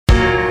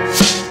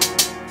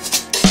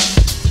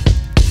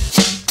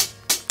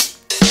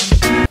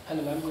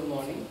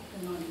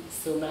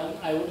So ma'am,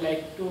 I would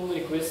like to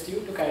request you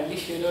to kindly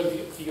share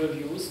your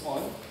views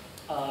on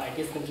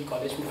ITS Dental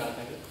College,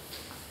 Ghaziabad.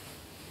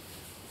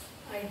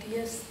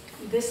 ITS,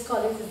 this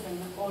college is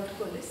an old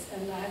college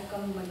and I have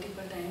come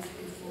multiple times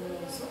before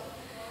also.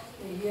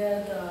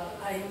 Here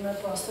I am a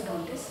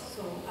prosthodontist,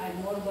 so I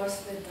am more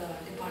versed with the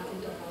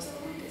department of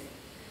prosthodontist.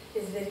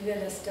 It's very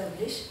well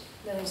established.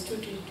 The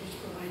institute is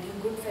providing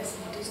good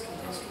facilities to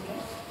the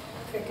students.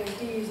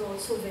 Faculty is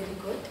also very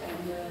good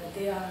and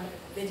they are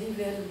very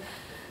well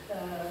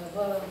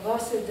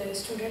versed with the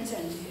students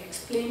and they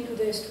explain to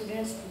the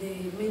students, they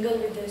mingle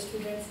with the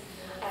students.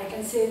 I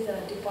can say the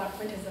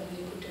department has a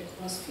very good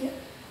atmosphere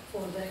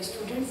for the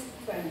students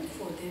and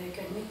for their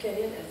academic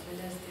career as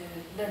well as their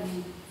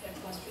learning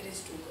atmosphere is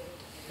too good.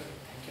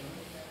 Thank you.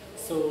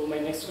 So my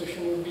next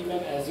question would be,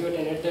 ma'am, as you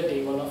attended the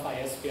day 1 of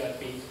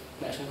ISPRP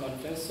National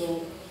Conference,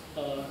 so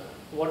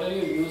what are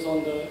your views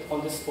on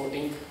the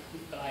sporting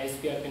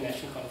ISPRP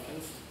National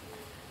Conference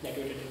that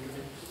you attended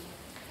today?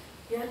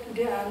 Yeah,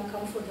 today I am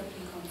come for the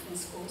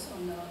pre-conference course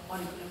on the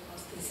auricular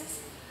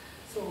prosthesis.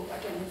 So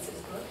attendance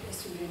is good. The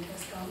student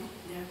has come.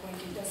 They are quite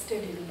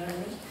interested in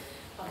learning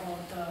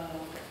about the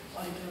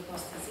auricular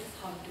prosthesis,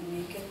 how to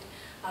make it.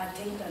 I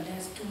think the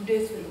next 2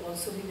 days will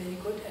also be very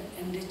good and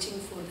enriching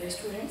for the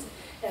students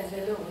as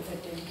well as the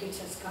delegates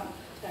has come.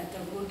 That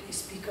the good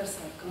speakers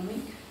are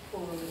coming,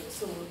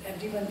 so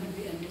everyone will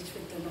be enriched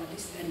with the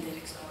knowledge and their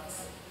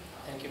experience.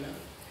 Thank you, ma'am.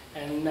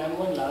 And ma'am,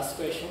 one last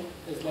question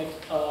is like,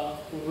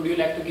 would you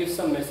like to give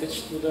some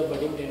message to the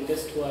budding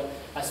dentists who are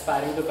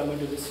aspiring to come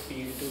into this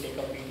field to take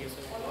up BDS?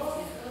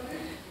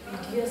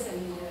 BDS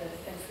and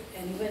if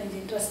anyone is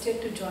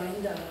interested to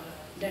join the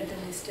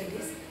dental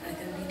studies,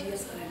 either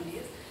BDS or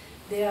MDS,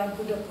 they are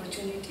good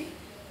opportunity.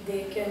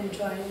 They can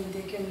join,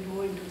 they can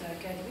go into the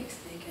academics,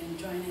 they can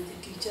join as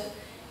a teacher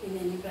in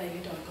any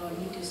private or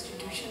government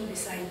institution.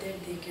 Besides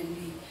that, they can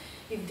be,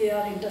 if they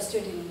are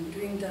interested in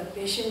doing the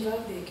patient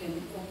work, they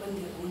can open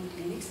their own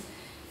clinics.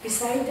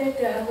 Besides that,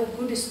 they have a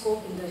good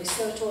scope in the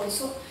research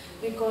also,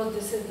 because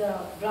this is the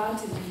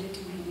branch is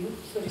relatively new,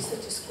 so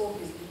research scope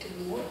is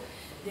little more.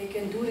 They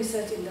can do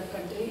research in the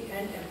country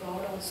and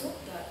abroad also.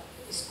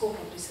 The scope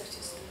of research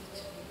is too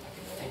much.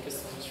 Thank you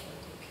so much.